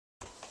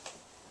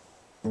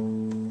Oh,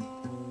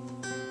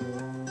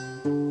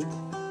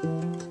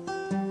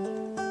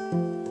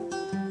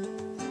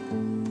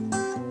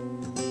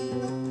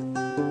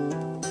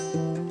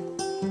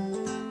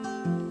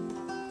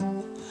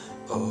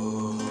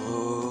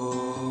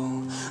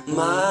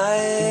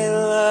 my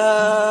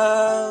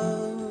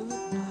love,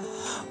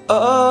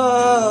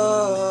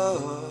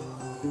 oh,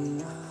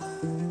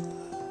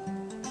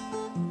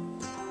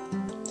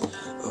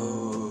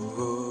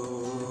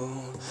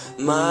 oh,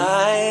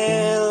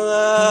 my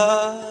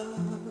love,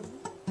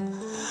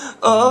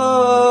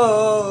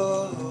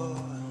 oh,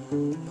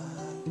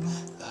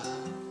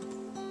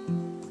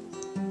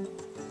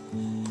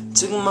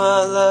 took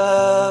my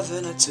love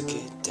and I took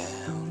it down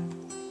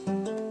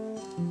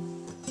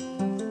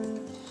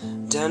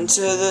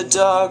to the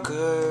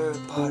darker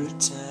part of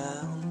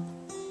town,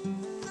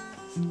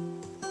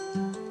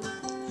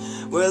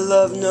 where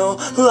love no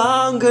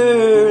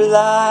longer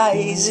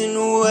lies in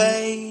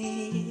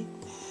wait,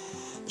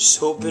 just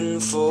hoping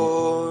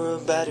for a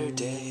better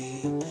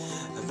day,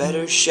 a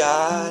better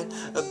shot,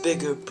 a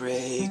bigger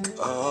break.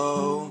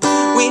 Oh,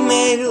 we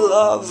made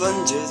love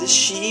under the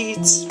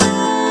sheets, and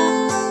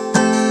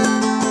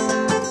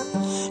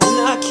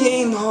I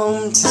came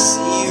home to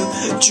see you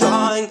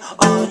drawing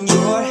on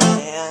your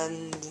hand,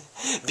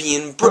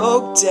 being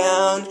broke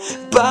down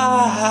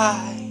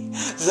by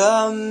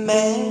the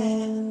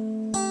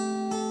man,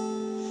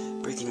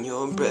 breaking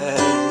your bread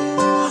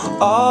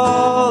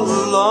all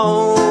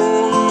alone.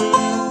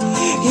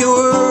 You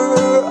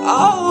were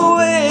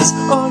always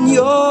on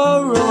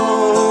your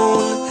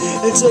own,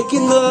 and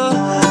taking the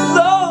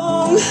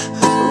long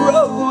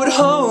road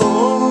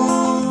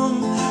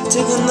home,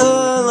 taking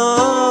the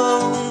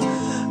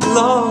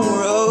long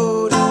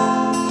road home.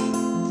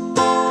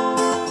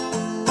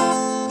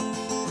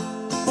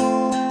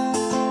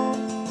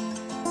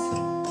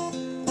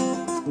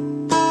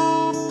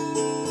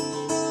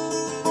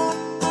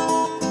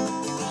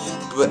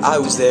 But I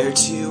was there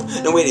too,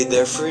 and waited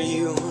there for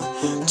you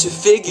to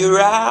figure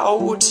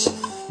out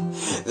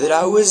that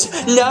I was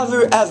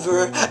never,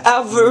 ever,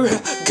 ever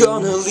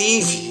gonna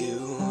leave you.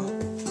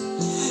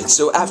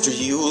 So after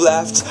you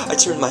left, I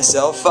turned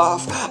myself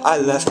off, I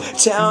left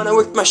town, I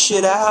worked my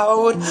shit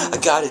out, I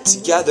got it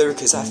together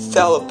cause I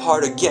fell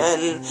apart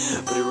again.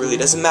 But it really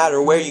doesn't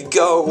matter where you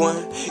go,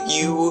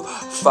 you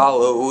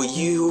follow,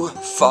 you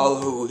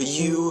follow,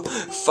 you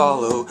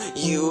follow,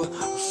 you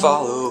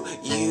follow,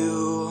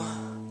 you.